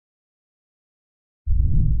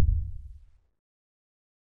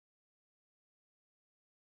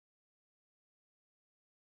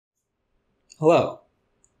Hello,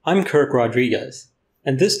 I'm Kirk Rodrigues,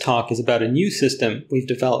 and this talk is about a new system we've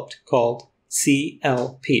developed called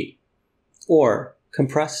CLP, or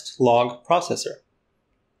Compressed Log Processor.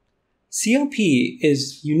 CLP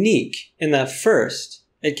is unique in that first,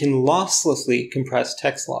 it can losslessly compress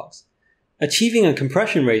text logs, achieving a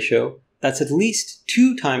compression ratio that's at least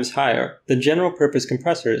 2 times higher than general-purpose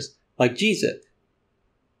compressors like Gzip.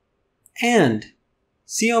 And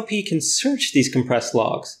CLP can search these compressed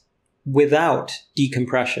logs without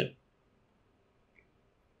decompression.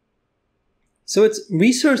 So its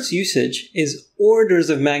resource usage is orders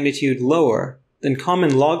of magnitude lower than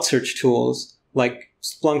common log search tools like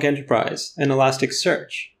Splunk Enterprise and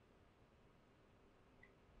Elasticsearch.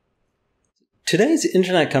 Today's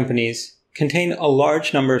internet companies contain a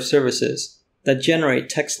large number of services that generate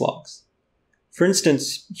text logs. For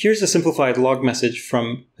instance, here's a simplified log message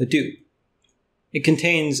from Hadoop. It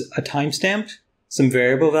contains a timestamp, some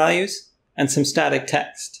variable values, and some static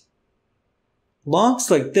text.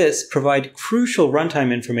 Logs like this provide crucial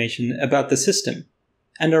runtime information about the system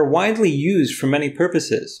and are widely used for many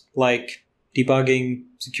purposes like debugging,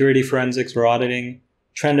 security forensics or auditing,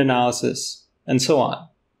 trend analysis, and so on.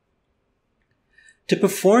 To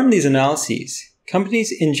perform these analyses,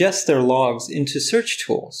 companies ingest their logs into search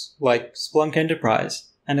tools like Splunk Enterprise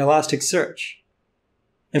and Elasticsearch.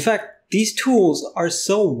 In fact, these tools are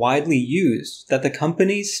so widely used that the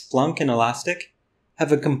companies Splunk and Elastic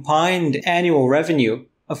have a combined annual revenue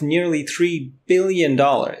of nearly $3 billion.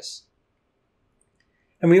 And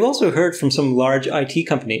we've also heard from some large IT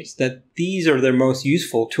companies that these are their most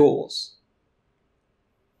useful tools.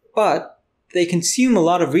 But they consume a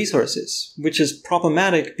lot of resources, which is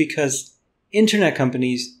problematic because internet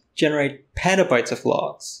companies generate petabytes of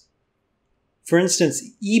logs. For instance,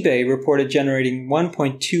 eBay reported generating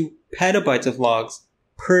 1.2 petabytes of logs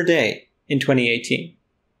per day in 2018.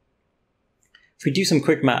 If we do some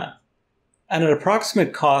quick math, at an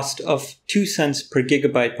approximate cost of 2 cents per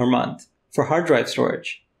gigabyte per month for hard drive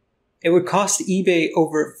storage, it would cost eBay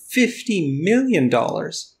over $50 million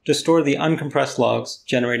to store the uncompressed logs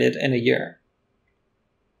generated in a year.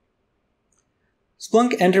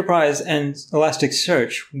 Splunk Enterprise and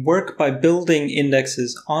Elasticsearch work by building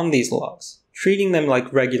indexes on these logs, treating them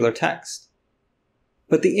like regular text.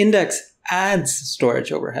 But the index adds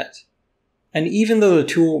storage overhead. And even though the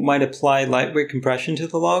tool might apply lightweight compression to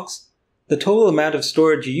the logs, the total amount of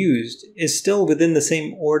storage used is still within the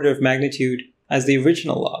same order of magnitude as the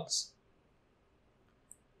original logs.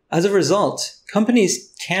 As a result,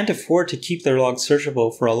 companies can't afford to keep their logs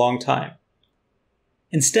searchable for a long time.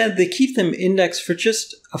 Instead, they keep them indexed for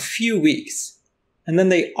just a few weeks, and then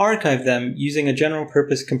they archive them using a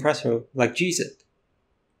general-purpose compressor like Gzip.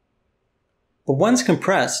 But once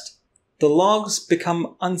compressed, the logs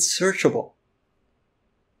become unsearchable.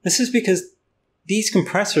 This is because these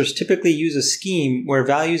compressors typically use a scheme where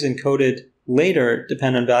values encoded later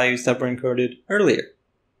depend on values that were encoded earlier.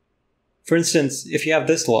 For instance, if you have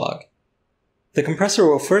this log, the compressor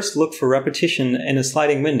will first look for repetition in a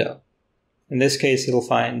sliding window. In this case, it'll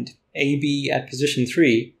find AB at position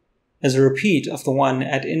 3 as a repeat of the one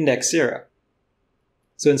at index 0.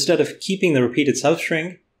 So instead of keeping the repeated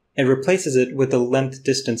substring, it replaces it with a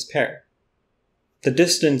length-distance pair. The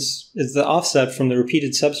distance is the offset from the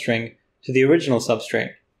repeated substring to the original substring,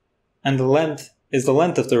 and the length is the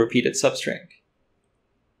length of the repeated substring.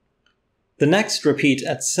 The next repeat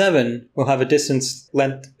at 7 will have a distance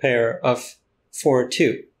length pair of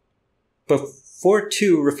 4-2. But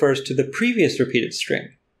 4-2 refers to the previous repeated string.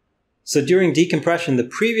 So during decompression, the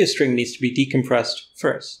previous string needs to be decompressed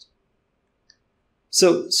first.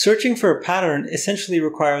 So searching for a pattern essentially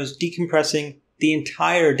requires decompressing the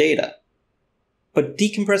entire data. But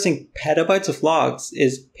decompressing petabytes of logs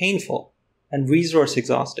is painful and resource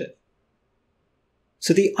exhaustive.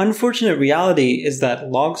 So the unfortunate reality is that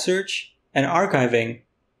log search and archiving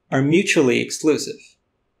are mutually exclusive.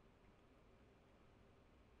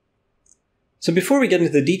 So before we get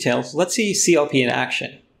into the details, let's see CLP in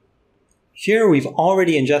action. Here we've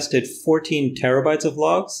already ingested 14 terabytes of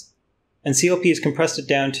logs, and CLP has compressed it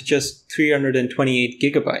down to just 328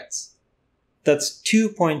 gigabytes. That's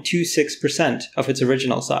 2.26% of its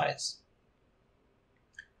original size.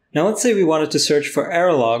 Now let's say we wanted to search for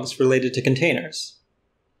error logs related to containers.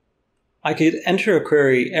 I could enter a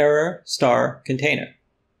query error *container.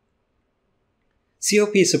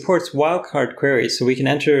 CLP supports wildcard queries, so we can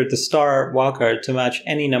enter the star wildcard to match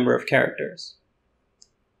any number of characters.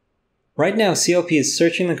 Right now, CLP is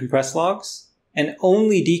searching the compressed logs and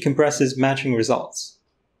only decompresses matching results.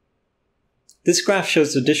 This graph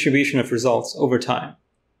shows the distribution of results over time.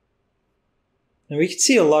 And we can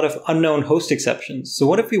see a lot of unknown host exceptions. So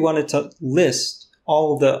what if we wanted to list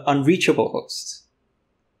all the unreachable hosts?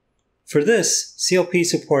 For this, CLP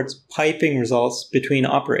supports piping results between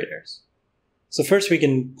operators. So first we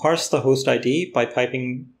can parse the host ID by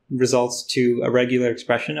piping results to a regular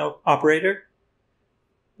expression operator.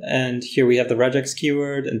 And here we have the regex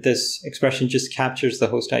keyword, and this expression just captures the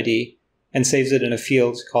host ID and saves it in a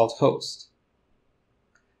field called host.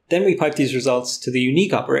 Then we pipe these results to the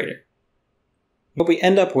unique operator. What we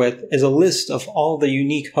end up with is a list of all the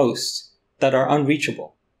unique hosts that are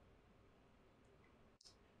unreachable.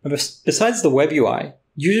 Besides the web UI,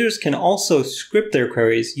 users can also script their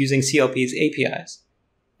queries using CLP's APIs.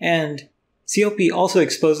 And CLP also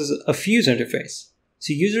exposes a fuse interface,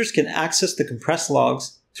 so users can access the compressed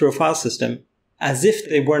logs through a file system as if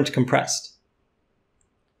they weren't compressed.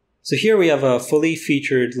 So here we have a fully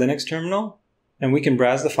featured Linux terminal, and we can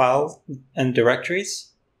browse the file and directories.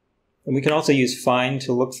 And we can also use find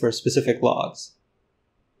to look for specific logs.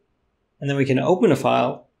 And then we can open a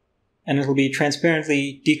file, and it'll be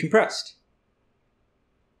transparently decompressed.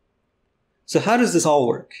 So how does this all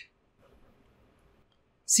work?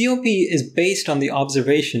 CLP is based on the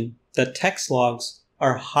observation that text logs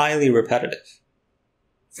are highly repetitive.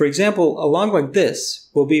 For example, a log like this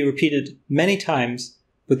will be repeated many times,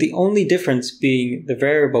 with the only difference being the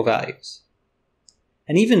variable values.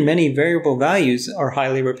 And even many variable values are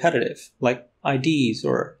highly repetitive, like IDs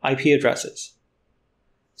or IP addresses.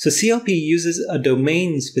 So CLP uses a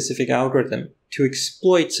domain-specific algorithm to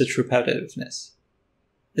exploit such repetitiveness.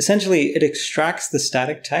 Essentially, it extracts the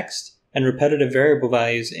static text and repetitive variable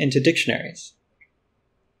values into dictionaries.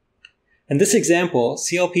 In this example,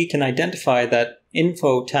 CLP can identify that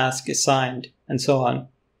info, task, assigned, and so on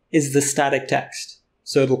is the static text.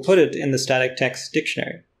 So it'll put it in the static text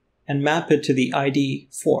dictionary and map it to the ID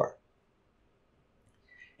 4.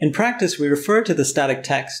 In practice, we refer to the static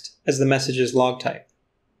text as the message's log type.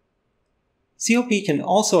 CLP can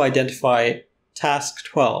also identify task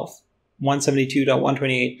 12,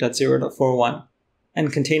 172.128.0.41,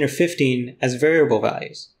 and container 15 as variable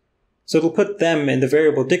values. So it'll put them in the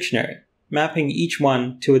variable dictionary, mapping each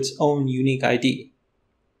one to its own unique ID.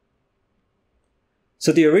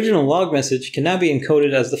 So the original log message can now be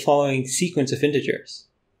encoded as the following sequence of integers.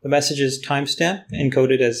 The message's timestamp,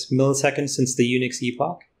 encoded as milliseconds since the Unix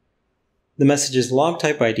epoch, the message's log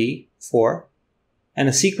type ID, 4, and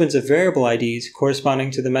a sequence of variable IDs corresponding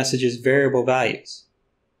to the message's variable values.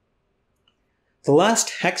 The last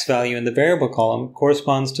hex value in the variable column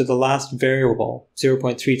corresponds to the last variable,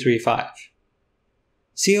 0.335.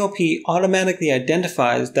 CLP automatically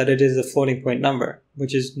identifies that it is a floating point number,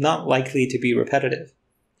 which is not likely to be repetitive.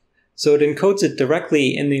 So it encodes it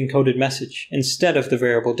directly in the encoded message instead of the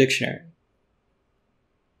variable dictionary.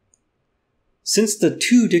 Since the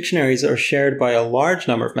two dictionaries are shared by a large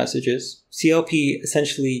number of messages, CLP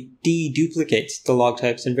essentially deduplicates the log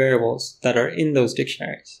types and variables that are in those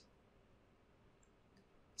dictionaries.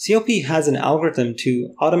 CLP has an algorithm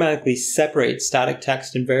to automatically separate static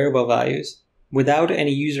text and variable values without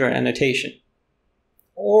any user annotation.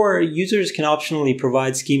 Or users can optionally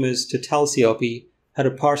provide schemas to tell CLP how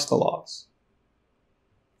to parse the logs.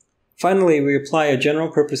 Finally, we apply a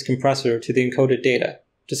general-purpose compressor to the encoded data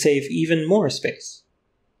to save even more space.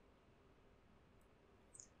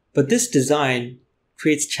 But this design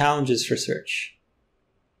creates challenges for search.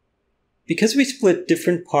 Because we split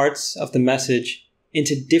different parts of the message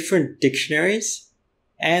into different dictionaries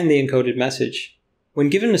and the encoded message, when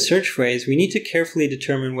given a search phrase, we need to carefully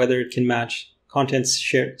determine whether it can match contents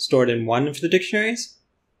stored in one of the dictionaries,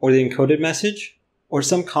 or the encoded message, or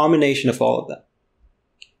some combination of all of them.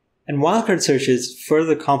 And wildcard searches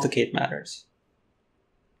further complicate matters.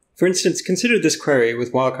 For instance, consider this query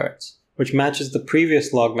with wildcards, which matches the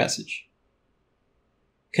previous log message.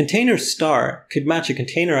 Container star could match a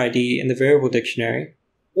container ID in the variable dictionary,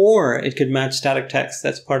 or it could match static text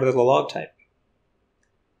that's part of the log type.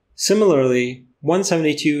 Similarly,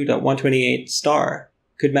 172.128 star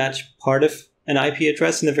could match part of an IP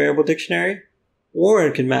address in the variable dictionary, or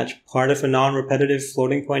it could match part of a non-repetitive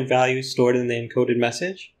floating point value stored in the encoded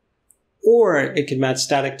message, or it could match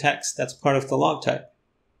static text that's part of the log type.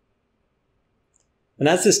 And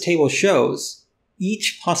as this table shows,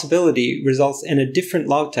 each possibility results in a different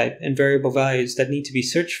log type and variable values that need to be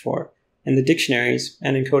searched for in the dictionaries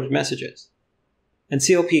and encoded messages. And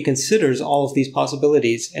CLP considers all of these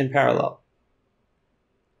possibilities in parallel.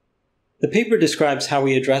 The paper describes how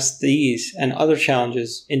we address these and other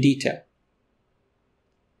challenges in detail.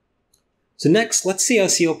 So next, let's see how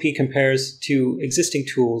CLP compares to existing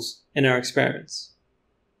tools in our experiments.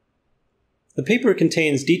 The paper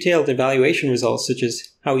contains detailed evaluation results such as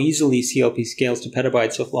how easily CLP scales to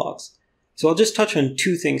petabytes of logs. So I'll just touch on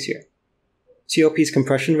two things here: CLP's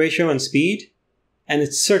compression ratio and speed, and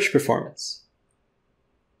its search performance.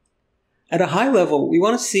 At a high level, we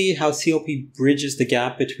want to see how CLP bridges the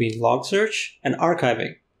gap between log search and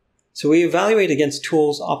archiving. So we evaluate against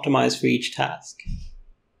tools optimized for each task.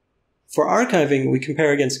 For archiving, we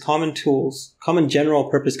compare against common tools, common general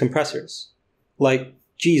purpose compressors, like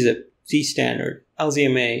Gzip, ZStandard,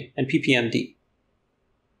 LZMA, and PPMD.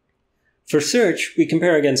 For search, we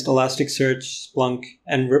compare against Elasticsearch, Splunk,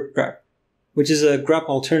 and grep, which is a grep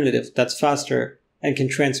alternative that's faster and can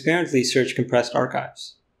transparently search compressed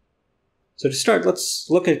archives. So to start, let's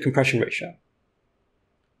look at compression ratio.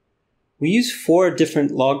 We use 4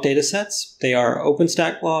 different log datasets. They are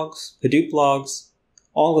OpenStack logs, Hadoop logs,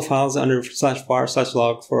 all the files under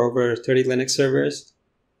 /var/log for over 30 Linux servers,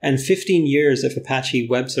 and 15 years of Apache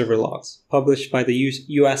web server logs published by the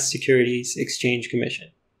US Securities Exchange Commission.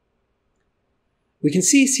 We can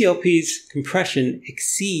see CLP's compression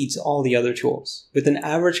exceeds all the other tools, with an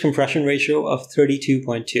average compression ratio of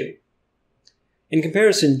 32.2. In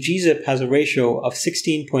comparison, Gzip has a ratio of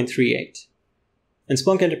 16.38. And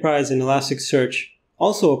Splunk Enterprise and Elasticsearch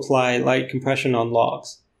also apply light compression on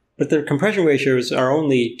logs, but their compression ratios are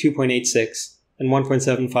only 2.86 and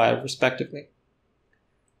 1.75 respectively.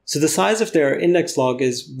 So the size of their index log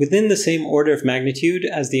is within the same order of magnitude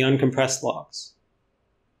as the uncompressed logs.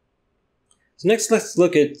 So next, let's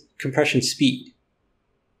look at compression speed.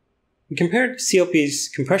 We compared CLP's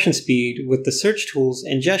compression speed with the search tool's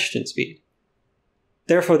ingestion speed.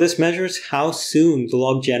 Therefore, this measures how soon the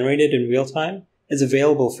log generated in real time is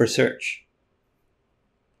available for search.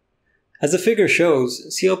 As the figure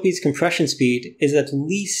shows, CLP's compression speed is at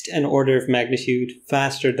least an order of magnitude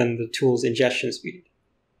faster than the tool's ingestion speed.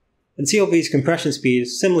 And CLP's compression speed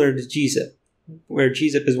is similar to Gzip, where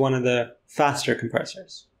Gzip is one of the faster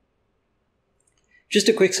compressors. Just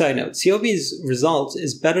a quick side note, CLP's result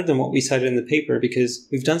is better than what we cited in the paper because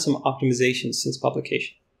we've done some optimizations since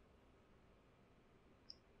publication.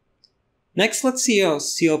 Next, let's see how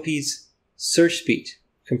CLP's search speed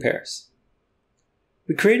compares.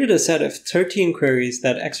 We created a set of 13 queries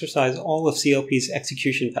that exercise all of CLP's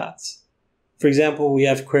execution paths. For example, we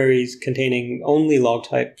have queries containing only log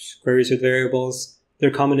types, queries with variables,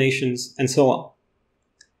 their combinations, and so on.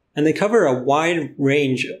 And they cover a wide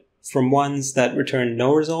range from ones that return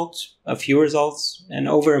no results, a few results, and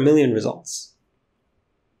over 1 million results.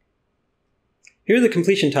 Here are the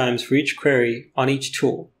completion times for each query on each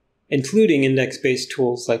tool, including index-based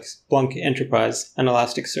tools like Splunk Enterprise and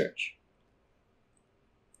Elasticsearch.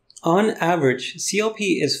 On average,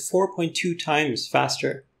 CLP is 4.2 times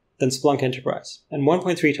faster than Splunk Enterprise, and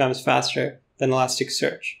 1.3 times faster than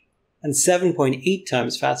Elasticsearch, and 7.8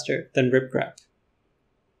 times faster than grep.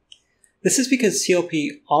 This is because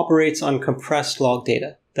CLP operates on compressed log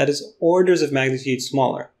data that is orders of magnitude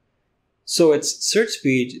smaller, so its search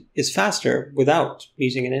speed is faster without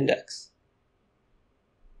using an index.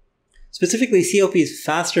 Specifically, CLP is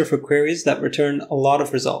faster for queries that return a lot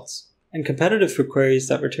of results, and competitive for queries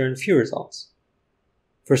that return few results.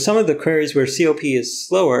 For some of the queries where CLP is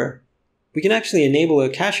slower, we can actually enable a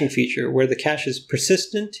caching feature where the cache is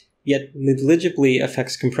persistent, yet negligibly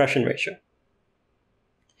affects compression ratio.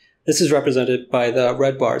 This is represented by the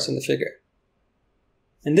red bars in the figure.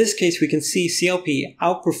 In this case, we can see CLP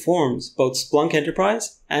outperforms both Splunk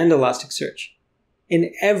Enterprise and Elasticsearch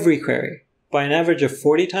in every query by an average of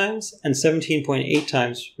 40 times and 17.8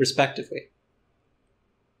 times respectively.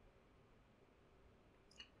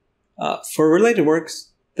 For related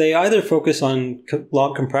works, they either focus on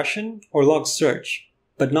log compression or log search,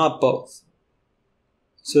 but not both.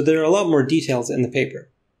 So there are a lot more details in the paper.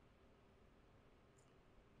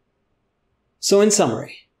 So in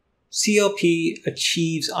summary, CLP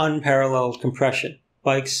achieves unparalleled compression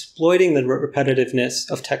by exploiting the repetitiveness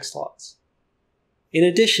of text logs. In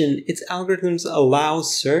addition, its algorithms allow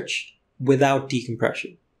search without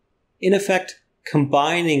decompression, in effect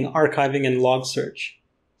combining archiving and log search,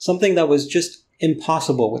 something that was just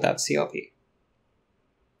impossible without CLP.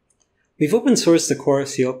 We've open sourced the core of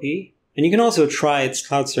CLP, and you can also try its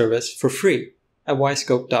cloud service for free at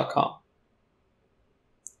YScope.com.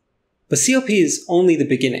 But CLP is only the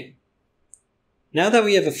beginning. Now that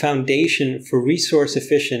we have a foundation for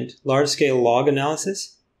resource-efficient, large-scale log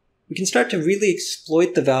analysis, we can start to really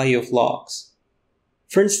exploit the value of logs.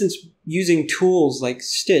 For instance, using tools like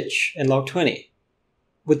Stitch and Log20,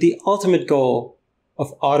 with the ultimate goal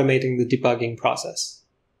of automating the debugging process.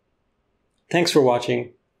 Thanks for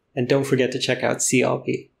watching, and don't forget to check out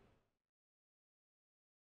CLP.